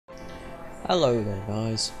Hello there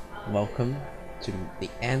guys, welcome to the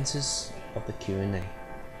answers of the Q&A.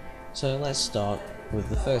 So let's start with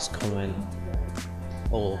the first comment.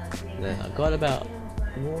 I got about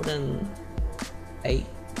more than 8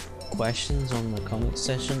 questions on the comment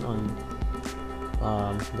section on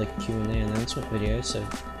the Q&A announcement video, so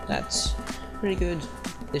that's pretty good.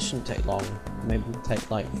 This shouldn't take long, maybe it'll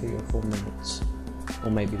take like 3 or 4 minutes,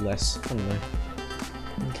 or maybe less, I don't know.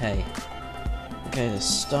 Okay, to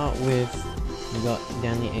start with, we got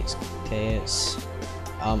Danny XKS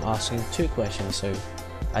asking 2 questions, so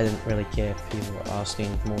I didn't really care if people were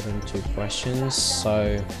asking more than 2 questions, so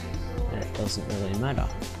it doesn't really matter.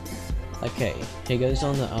 Okay, he goes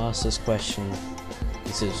on to ask this question.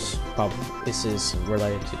 This is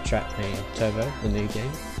related to Trackmania Turbo, the new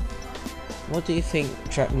game. What do you think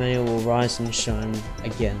Trackmania will rise and shine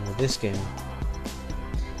again with this game?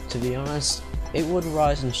 To be honest, it would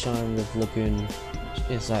rise and shine with Lagoon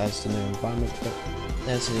as the new environment, but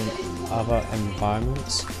as in other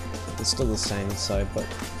environments, it's still the same. So, but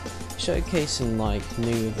showcasing like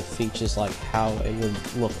new the features, like how it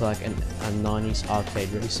would look like a 90s arcade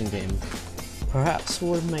racing game, perhaps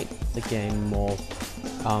would make the game more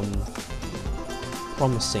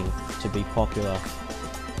promising to be popular.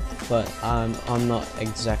 But I'm not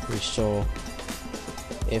exactly sure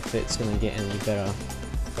if it's gonna get any better.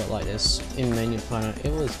 But like this in Mania Planet,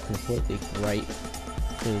 it was completely great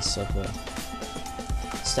because of the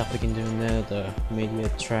stuff we can do in there, the media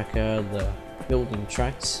tracker, the building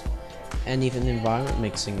tracks, and even environment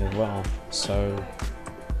mixing as well. So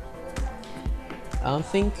I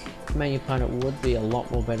think Mania Planet would be a lot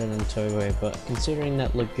more better than Turbo, but considering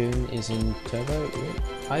that Lagoon is in Turbo,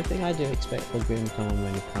 I think I do expect Lagoon to come on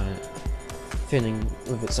Mania Planet, fitting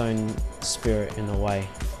with its own spirit in a way.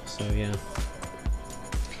 So yeah,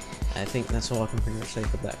 I think that's all I can pretty much say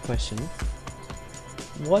for that question.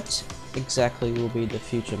 What exactly will be the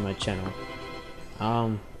future of my channel?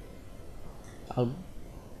 I'll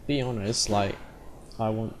be honest, like, I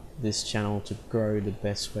want this channel to grow the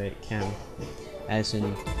best way it can, as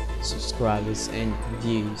in subscribers and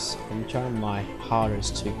views. I'm trying my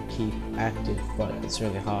hardest to keep active, but it's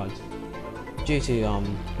really hard due to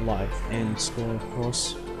life and school, of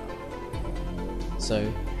course.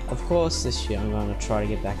 So of course this year I'm going to try to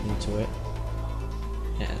get back into it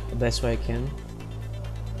the best way I can.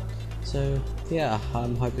 So yeah,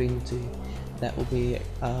 I'm hoping that will be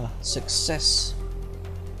a success.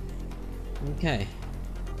 Okay.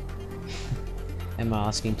 Am I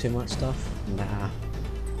asking too much stuff? Nah.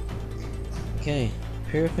 Okay,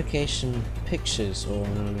 Purification Pictures, or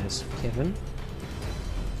known as Kevin.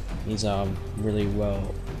 He's really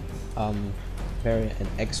well, very an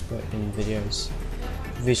expert in videos,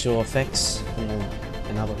 visual effects,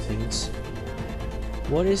 and other things.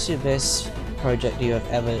 What is your best project you have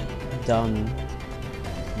ever done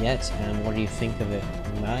yet, and what do you think of it?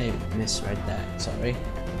 I misread that, sorry.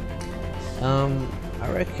 I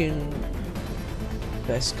reckon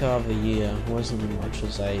best car of the year wasn't much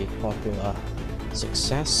as a popular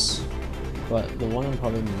success, but the one I'm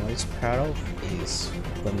probably most proud of is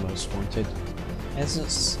the Most Wanted,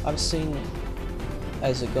 I've seen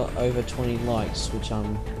as it got over 20 likes,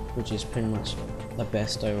 which is pretty much the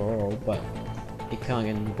best overall, but it can't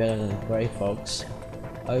get any better than Grey Fox.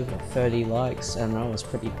 Over 30 likes, and I was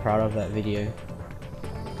pretty proud of that video.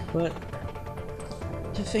 But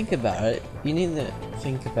to think about it, you need to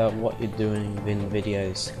think about what you're doing within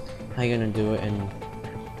videos, how you're gonna do it,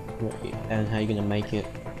 and how you're gonna make it.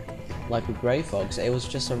 Like with Grey Fox, it was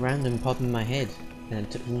just a random pop in my head, and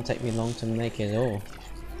it didn't take me long to make it at all.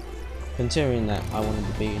 Considering that I wanted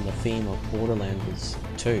to be in the theme of Borderlanders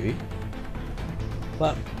 2,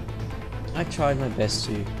 but I tried my best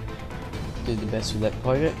to do the best with that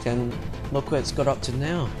project, and look where it's got up to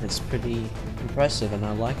now. It's pretty impressive and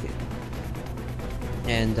I like it.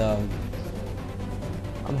 And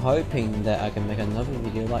I'm hoping that I can make another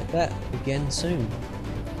video like that again soon.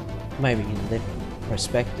 Maybe in a different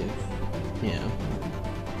perspective, you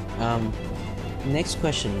know. Next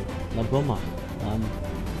question, Nabuma.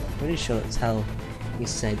 Pretty sure that's how you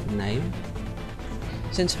say the name.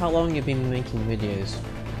 Since how long you've been making videos?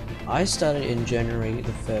 I started in January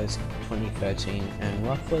the 1st, 2013, and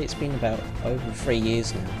roughly it's been about over 3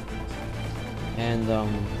 years now. And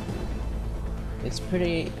it's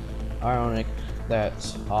pretty ironic that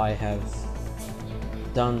I have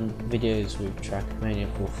done videos with Trackmania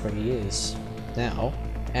for 3 years now,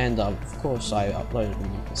 and of course I uploaded a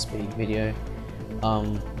Need for Speed video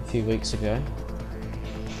a few weeks ago.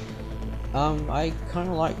 I kind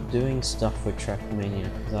of like doing stuff with Trackmania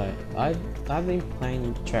because I've been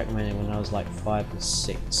playing Trackmania when I was like 5 or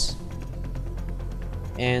 6,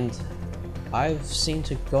 and I've seemed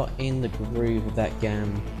to got in the groove of that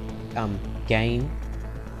game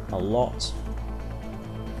a lot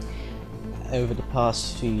over the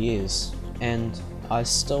past few years, and I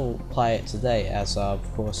still play it today, as of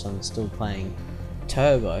course I'm still playing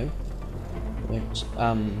Turbo, which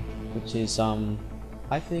is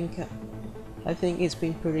I think it's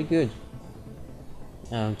been pretty good.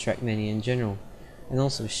 Trackmania in general, and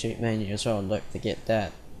also Shootmania as well. Don't forget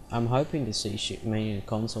that. I'm hoping to see Shootmania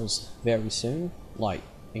consoles very soon, like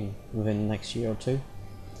within the next year or two.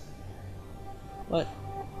 But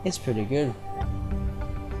it's pretty good,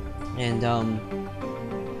 and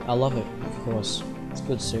I love it. Of course, it's a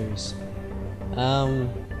good series.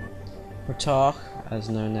 Protarch, as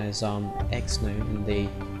known as X-No in the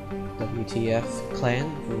WTF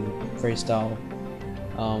clan for freestyle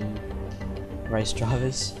race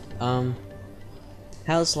drivers.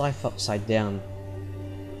 How's life upside down?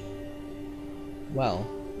 Well,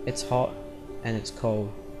 it's hot and it's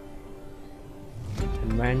cold,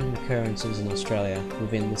 and random occurrences in Australia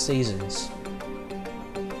within the seasons.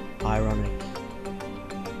 Ironic.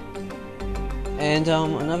 And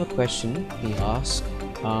another question he asked,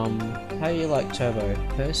 how do you like Turbo?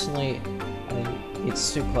 Personally,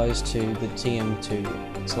 it's too close to the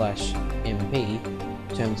TM2/MP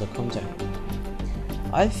in terms of content.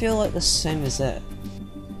 I feel like the same as that.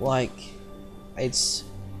 Like, it's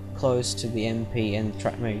close to the MP and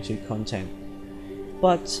Trackmania 2 content,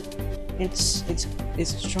 but it's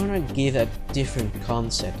trying to give a different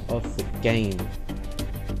concept of the game.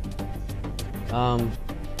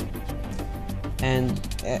 And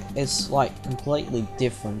it's like completely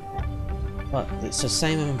different, but it's the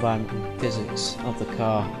same environment and physics of the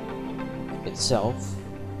car itself.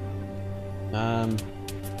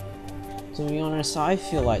 To be honest, I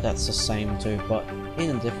feel like that's the same too, but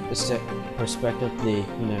in a different perspective.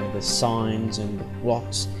 The signs and the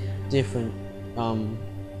blocks, different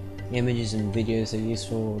images and videos they use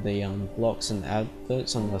for the blocks and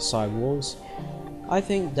adverts on the side walls. I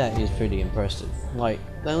think that is pretty impressive. Like,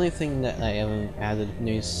 the only thing that they haven't added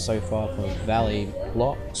news so far for Valley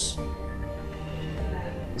blocks,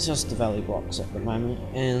 it's just the Valley blocks at the moment,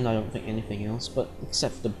 and I don't think anything else, but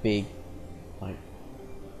except the big, like,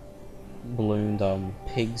 ballooned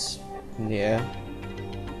pigs in the air,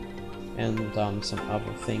 and some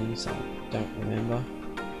other things I don't remember.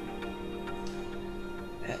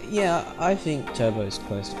 Yeah, I think Turbo is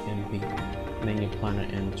close to MP, Mania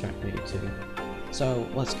Planet, and Trackmania 2. So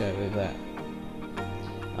let's go with that.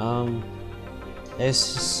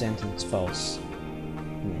 Is this sentence false?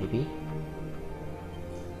 Maybe.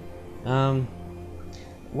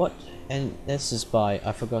 What? And this is by,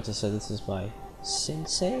 I forgot to say, this is by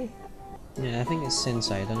Sensei? Yeah, I think it's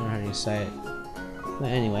Sensei, I don't know how you say it. But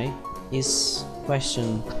anyway, his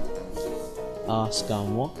question asks,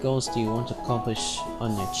 what goals do you want to accomplish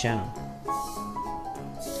on your channel?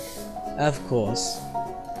 Of course,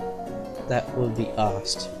 that will be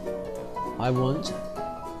asked. I want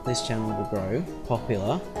this channel to grow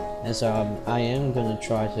popular, as I am going to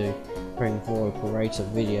try to bring forward a rate of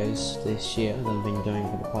videos this year that I've been doing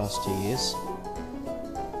for the past 2 years,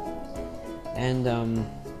 and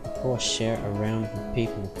of course share around with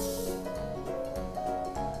people.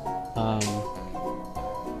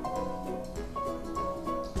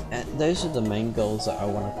 Those are the main goals that I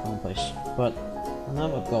want to accomplish, but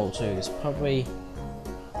another goal too is probably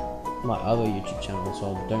my other YouTube channel as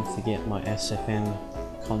well. Don't forget my SFM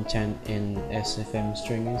content in SFM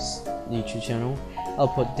Stringers YouTube channel. I'll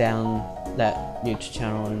put down that YouTube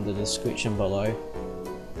channel in the description below.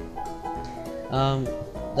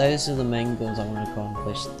 Those are the main goals I want to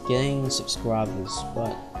accomplish. Getting subscribers,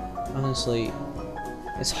 but honestly,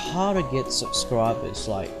 it's hard to get subscribers.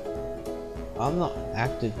 Like, I'm not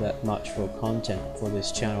active that much for content for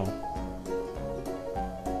this channel.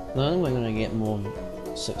 The only way I'm gonna get more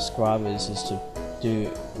subscribers is to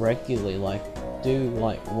do regularly, like do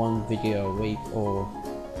like one video a week, or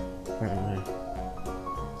I don't know.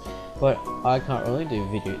 But I can't really do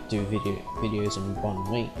videos in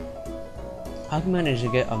 1 week. I've managed to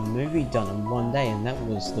get a movie done in 1 day, and that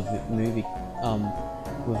was the movie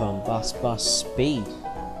with Bus Speed.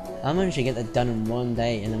 I managed to get that done in 1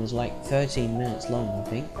 day, and it was like 13 minutes long, I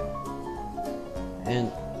think.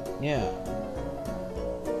 And yeah,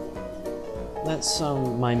 that's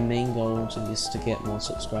my main goal is to get more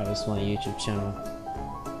subscribers to my YouTube channel.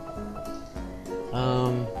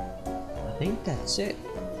 I think that's it.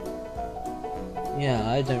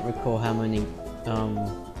 Yeah, I don't recall how many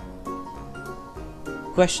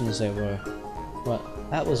questions there were, but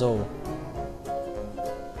that was all.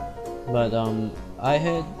 But I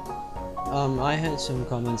heard some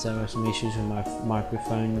comments. There were some issues with my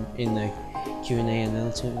microphone in the Q&A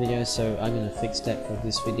announcement video, so I'm gonna fix that for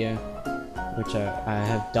this video, which I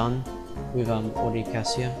have done with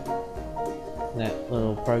Audacastia. That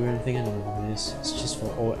little program thing, I don't know what it is. It's just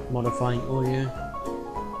for modifying audio,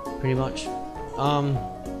 pretty much.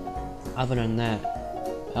 Other than that,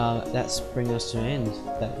 that's bringing us to an end.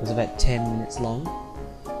 That was about 10 minutes long.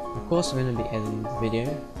 Of course, I'm going to be editing the video,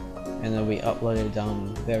 and it'll be uploaded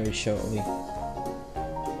very shortly.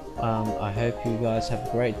 I hope you guys have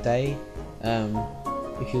a great day.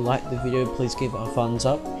 If you like the video, please give it a thumbs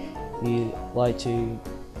up. If you like to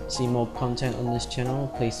see more content on this channel,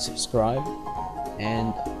 please subscribe,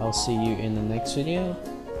 and I'll see you in the next video.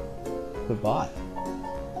 Goodbye.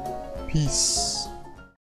 Peace.